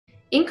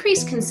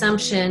Increased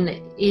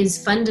consumption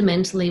is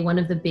fundamentally one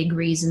of the big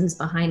reasons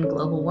behind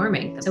global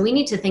warming. So we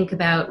need to think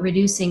about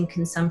reducing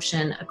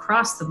consumption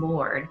across the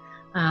board,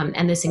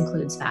 and this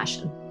includes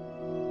fashion.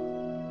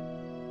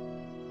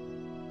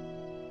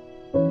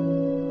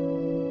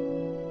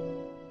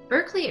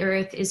 Berkeley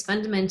Earth is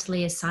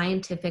fundamentally a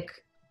scientific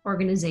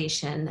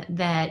organization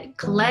that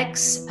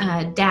collects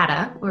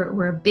data.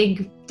 We're a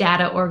big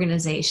data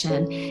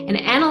organization and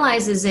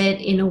analyzes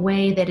it in a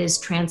way that is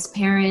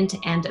transparent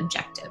and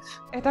objective.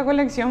 Esta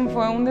colección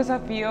fue un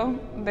desafío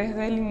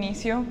desde el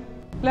inicio.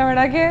 La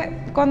verdad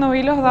que cuando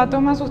vi los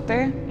datos me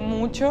asusté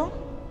mucho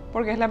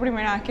porque es la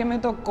primera vez que me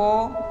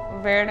tocó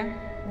ver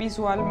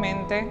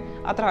visualmente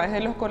a través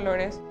de los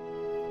colores.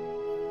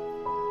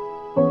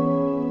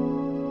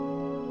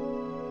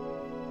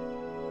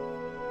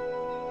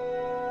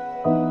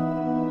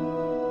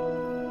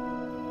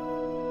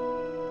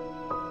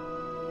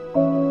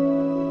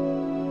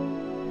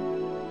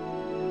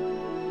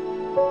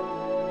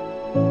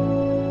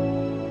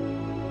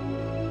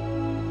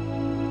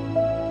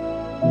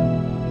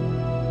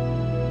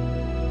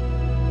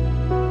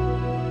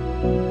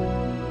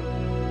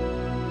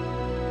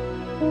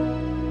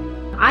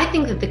 I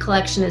think that the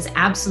collection is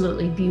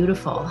absolutely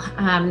beautiful.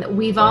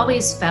 We've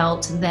always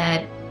felt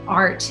that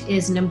art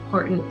is an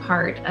important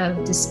part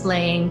of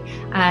displaying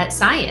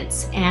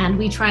science, and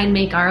we try and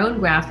make our own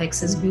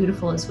graphics as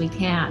beautiful as we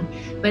can.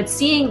 But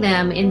seeing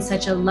them in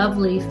such a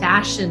lovely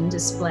fashion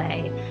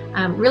display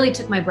really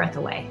took my breath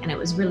away, and it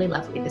was really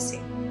lovely to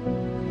see.